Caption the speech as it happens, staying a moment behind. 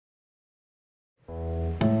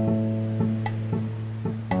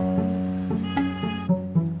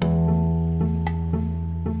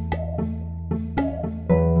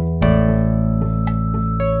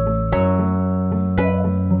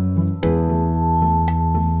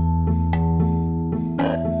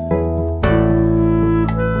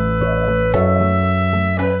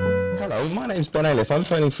name's Ben Ailiff. I'm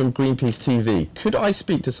phoning from Greenpeace TV. Could I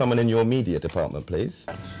speak to someone in your media department, please?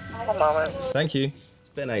 One moment. Thank you. It's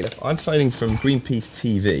Ben Ailiff. I'm phoning from Greenpeace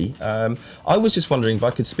TV. I was just wondering if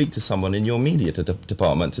I could speak to someone in your media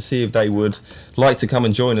department to see if they would like to come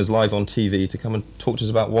and join us live on TV to come and talk to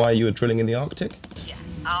us about why you are drilling in the Arctic. Yeah,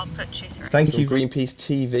 I'll put you through. Thank you, Greenpeace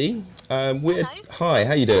TV. Hi,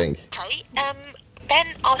 how are you doing? Okay, Ben,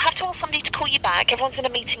 I'll have to ask somebody to call you back. Everyone's in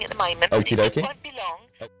a meeting at the moment. Okie dokie. It won't be long.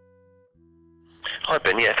 Hi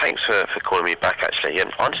Ben, yeah, thanks for calling me back actually. I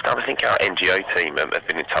understand, I think our NGO team have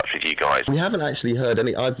been in touch with you guys. We haven't actually heard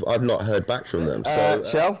any, I've not heard back from them. So,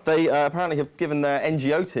 Shell, they apparently have given their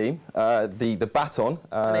NGO team the baton.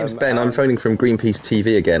 My name's Ben, I'm phoning from Greenpeace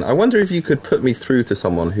TV again. I wonder if you could put me through to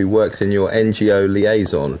someone who works in your NGO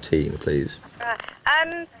liaison team, please.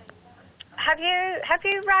 Have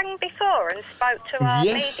you rang before and spoke to our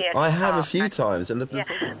media Yes, I have a few times. And yeah.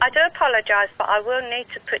 I do apologise, but I will need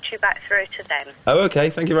to put you back through to them. Oh, okay,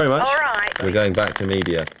 thank you very much. All right. We're going back to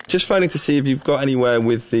media. Just phoning to see if you've got anywhere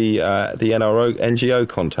with the NGO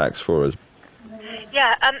contacts for us.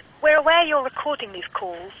 Yeah, we're aware you're recording these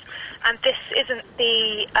calls, and this isn't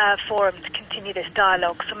the forum to continue this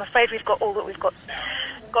dialogue, so I'm afraid we've got all that we've got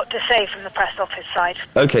to say from the press office side.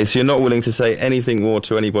 Okay, so you're not willing to say anything more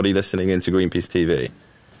to anybody listening into Greenpeace TV?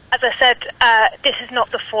 As I said, this is not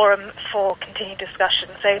the forum for continued discussion,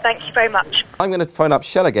 so thank you very much. I'm going to phone up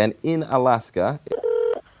Shell again in Alaska.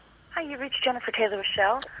 Hi, you reached Jennifer Taylor with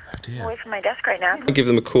Shell. Oh dear. I'm away from my desk right now. I'll give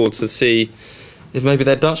them a call to see if maybe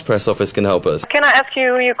their Dutch press office can help us. Can I ask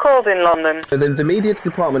you who you called in London? And then the media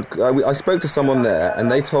department, I spoke to someone there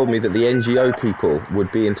and they told me that the NGO people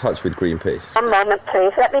would be in touch with Greenpeace. One moment,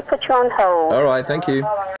 please. Let me put you on hold. All right, thank you.